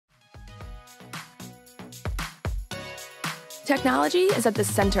Technology is at the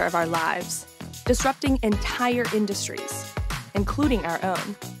center of our lives, disrupting entire industries, including our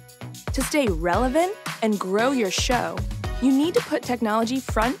own. To stay relevant and grow your show, you need to put technology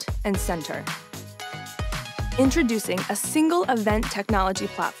front and center. Introducing a single event technology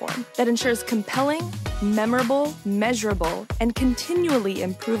platform that ensures compelling, memorable, measurable, and continually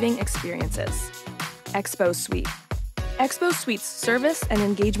improving experiences. ExpoSuite. ExpoSuite's service and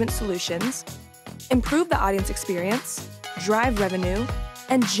engagement solutions improve the audience experience, drive revenue,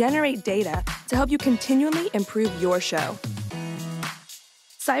 and generate data to help you continually improve your show.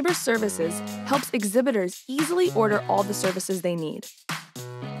 Cyber Services helps exhibitors easily order all the services they need.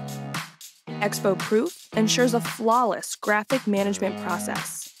 Expo Proof ensures a flawless graphic management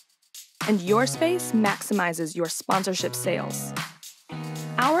process. And Your Space maximizes your sponsorship sales.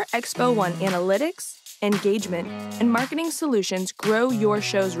 Our Expo One analytics, engagement, and marketing solutions grow your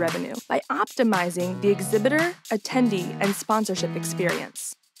show's revenue by optimizing the exhibitor, attendee, and sponsorship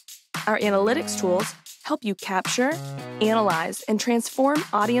experience. Our analytics tools help you capture, analyze, and transform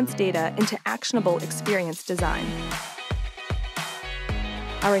audience data into actionable experience design.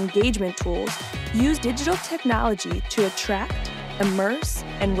 Our engagement tools use digital technology to attract, immerse,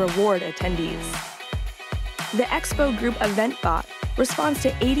 and reward attendees. The Expo Group Event Bot responds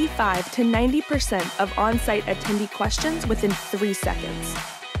to 85 to 90% of on-site attendee questions within 3 seconds.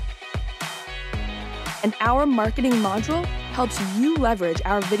 And our marketing module helps you leverage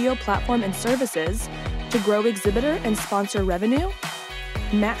our video platform and services to grow exhibitor and sponsor revenue,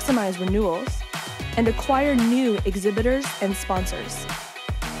 maximize renewals, and acquire new exhibitors and sponsors.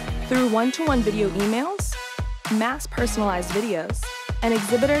 Through one-to-one video emails, mass personalized videos, and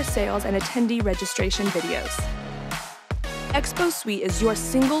exhibitor sales and attendee registration videos. ExpoSuite is your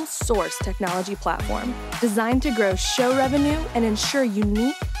single source technology platform designed to grow show revenue and ensure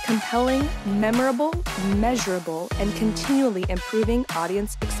unique, compelling, memorable, measurable, and continually improving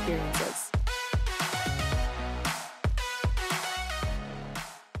audience experiences.